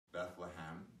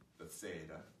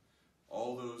Bethsaida,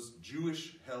 all those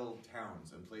Jewish-held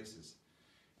towns and places.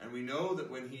 And we know that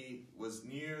when he was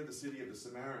near the city of the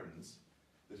Samaritans,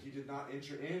 that he did not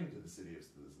enter into the city of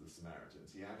the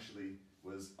Samaritans. He actually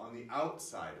was on the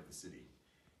outside of the city,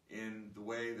 in the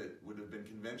way that would have been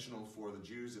conventional for the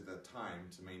Jews at that time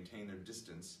to maintain their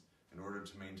distance in order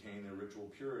to maintain their ritual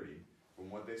purity from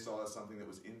what they saw as something that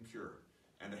was impure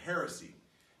and a heresy,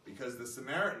 because the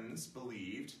Samaritans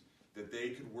believed that they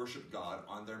could worship God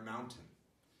on their mountain.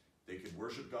 They could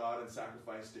worship God and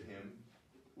sacrifice to him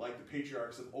like the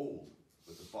patriarchs of old,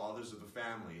 with the fathers of the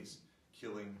families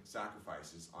killing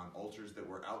sacrifices on altars that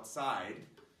were outside,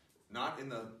 not in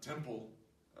the temple,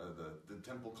 the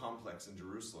temple complex in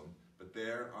Jerusalem, but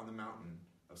there on the mountain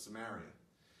of Samaria.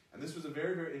 And this was a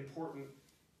very, very important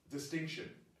distinction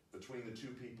between the two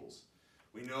peoples.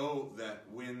 We know that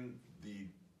when the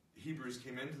Hebrews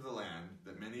came into the land,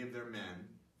 that many of their men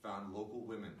found local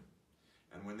women.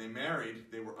 And when they married,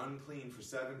 they were unclean for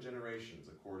 7 generations,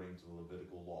 according to the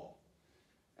Levitical law.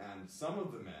 And some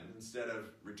of the men, instead of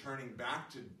returning back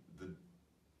to the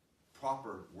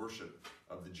proper worship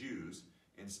of the Jews,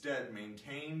 instead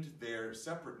maintained their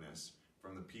separateness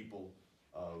from the people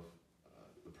of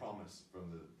the promise,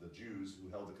 from the Jews who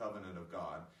held the covenant of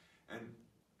God, and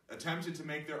attempted to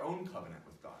make their own covenant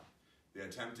with God. They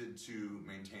attempted to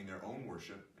maintain their own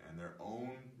worship and their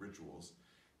own rituals,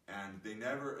 and they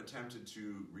never attempted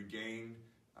to regain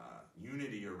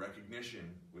unity or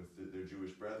recognition with their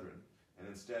Jewish brethren, and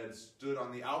instead stood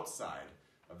on the outside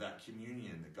of that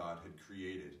communion that God had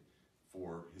created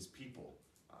for his people,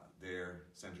 there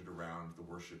centered around the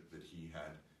worship that he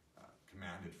had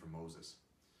commanded from Moses.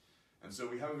 And so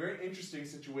we have a very interesting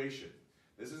situation.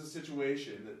 This is a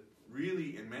situation that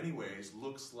really, in many ways,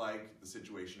 looks like the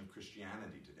situation of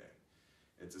Christianity today.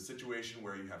 It's a situation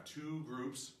where you have two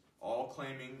groups all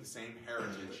claiming the same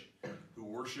heritage, who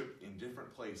worship in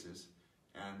different places,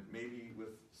 and maybe with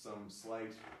some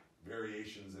slight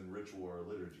variations in ritual or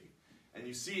liturgy. And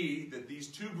you see that these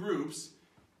two groups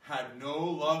had no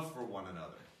love for one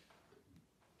another.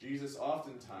 Jesus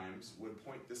oftentimes would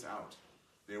point this out.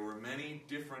 There were many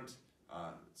different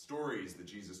stories that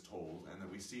Jesus told and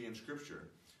that we see in Scripture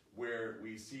where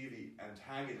we see the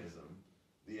antagonism,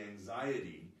 the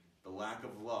anxiety, the lack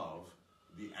of love,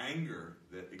 the anger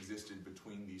that existed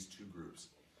between these two groups,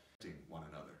 one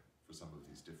another for some of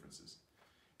these differences.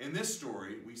 In this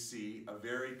story, we see a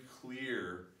very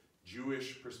clear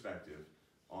Jewish perspective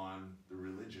on the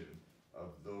religion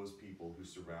of those people who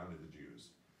surrounded the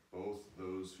Jews, both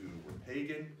those who were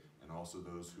pagan and also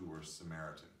those who were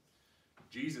Samaritan.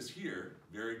 Jesus here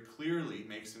very clearly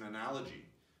makes an analogy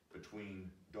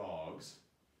between dogs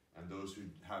and those who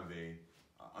have a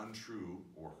untrue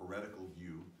or heretical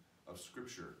view of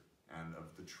Scripture and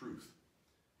of the truth.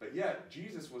 But yet,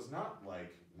 Jesus was not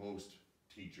like most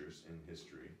teachers in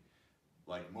history,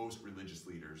 like most religious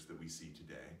leaders that we see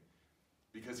today,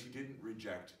 because he didn't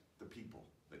reject the people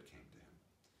that came to him.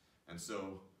 And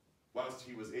so, whilst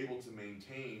he was able to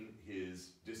maintain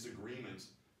his disagreement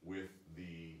with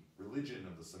the religion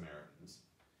of the Samaritans,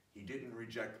 he didn't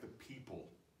reject the people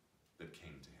that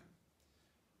came to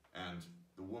him. And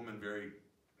the woman very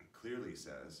clearly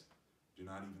says, "Do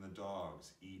not even the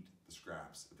dogs eat the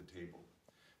scraps at the table."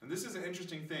 And this is an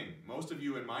interesting thing. Most of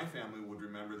you in my family would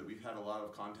remember that we've had a lot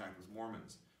of contact with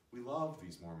Mormons. We love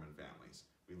these Mormon families.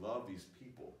 We love these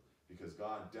people because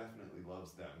God definitely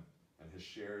loves them and has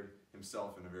shared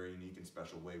himself in a very unique and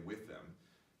special way with them.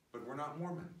 But we're not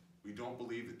Mormon. We don't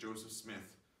believe that Joseph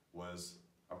Smith was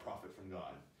a prophet from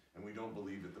God. And we don't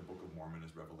believe that the Book of Mormon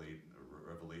is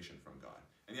revelation from God.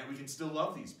 And yet we can still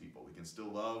love these people. We can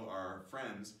still love our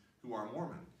friends who are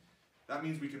Mormon. That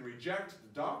means we can reject the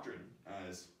doctrine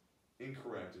as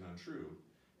incorrect and untrue,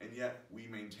 and yet we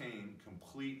maintain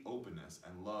complete openness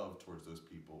and love towards those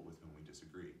people with whom we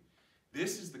disagree.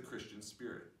 This is the Christian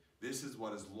spirit. This is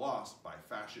what is lost by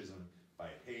fascism, by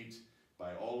hate,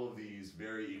 by all of these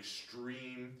very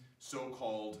extreme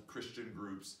so-called Christian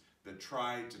groups that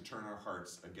try to turn our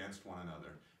hearts against one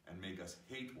another and make us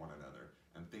hate one another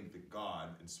and think that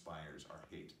God inspires our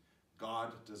hate.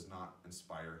 God does not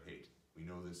inspire hate. We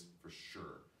know this for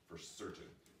sure, for certain,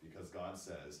 because God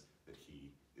says that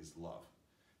he is love.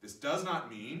 This does not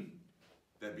mean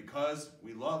that because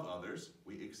we love others,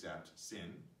 we accept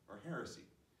sin or heresy.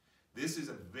 This is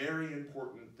a very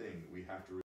important thing we have to